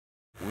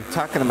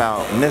talking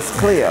about Miss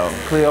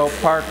Cleo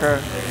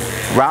Parker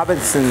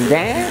Robinson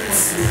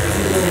Dance.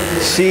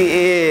 She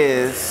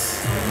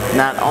is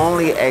not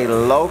only a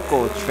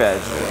local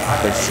treasure,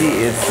 but she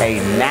is a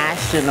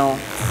national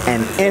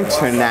and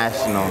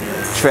international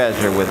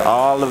treasure with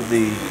all of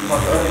the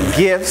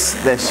gifts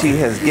that she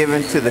has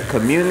given to the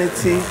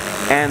community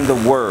and the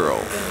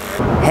world.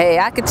 Hey,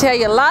 I could tell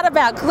you a lot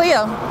about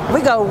Cleo.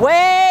 We go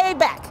way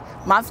back.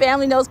 My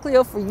family knows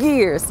Cleo for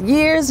years.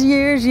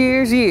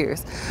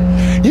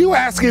 You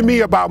asking me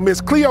about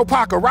Miss Cleo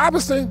Parker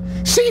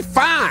Robinson? She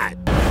fine.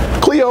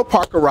 Cleo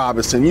Parker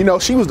Robinson, you know,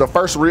 she was the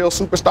first real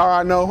superstar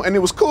I know, and it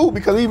was cool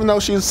because even though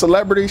she's a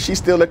celebrity, she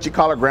still let you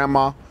call her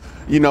grandma.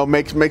 You know,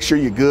 make sure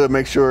you're good,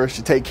 make sure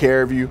she take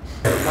care of you.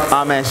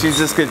 Oh man, she's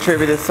just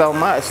contributed so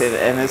much,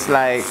 and it's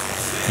like,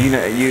 you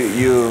know,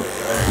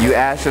 you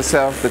ask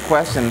yourself the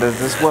question: does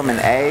this woman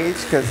age?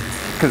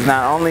 Because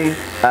not only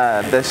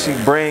does she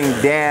bring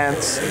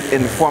dance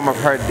in the form of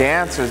her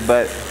dancers,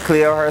 but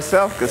Cleo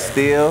herself could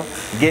still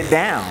get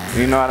down.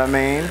 You know what I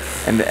mean?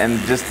 And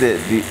just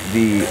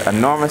the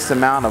enormous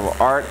amount of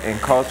art and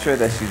culture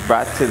that she's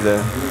brought to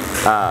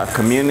the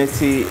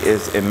community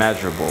is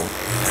immeasurable.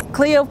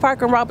 Cleo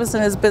Parker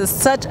Robinson has been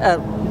such a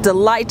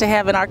delight to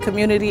have in our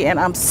community, and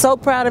I'm so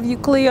proud of you,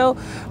 Cleo,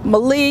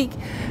 Malik,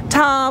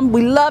 Tom.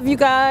 We love you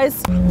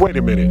guys. Wait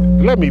a minute,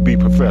 let me be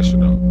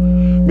professional.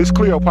 Miss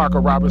Cleo Parker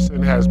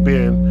Robinson has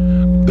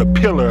been the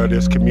pillar of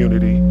this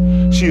community.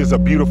 She is a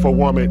beautiful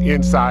woman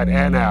inside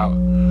and out,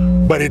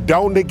 but it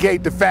don't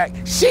negate the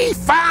fact she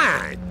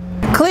fine.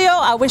 Cleo,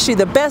 I wish you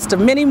the best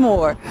of many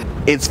more.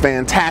 It's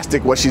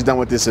fantastic what she's done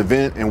with this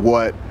event and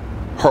what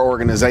her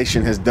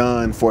organization has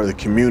done for the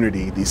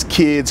community. These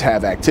kids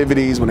have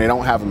activities when they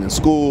don't have them in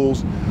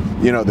schools.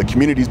 You know, the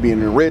community's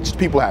being enriched,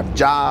 people have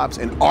jobs,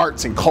 and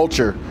arts and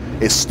culture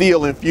is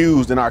still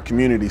infused in our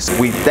communities.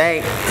 We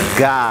thank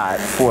God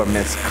for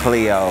Miss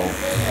Cleo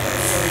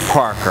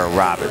Parker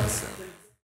Robinson.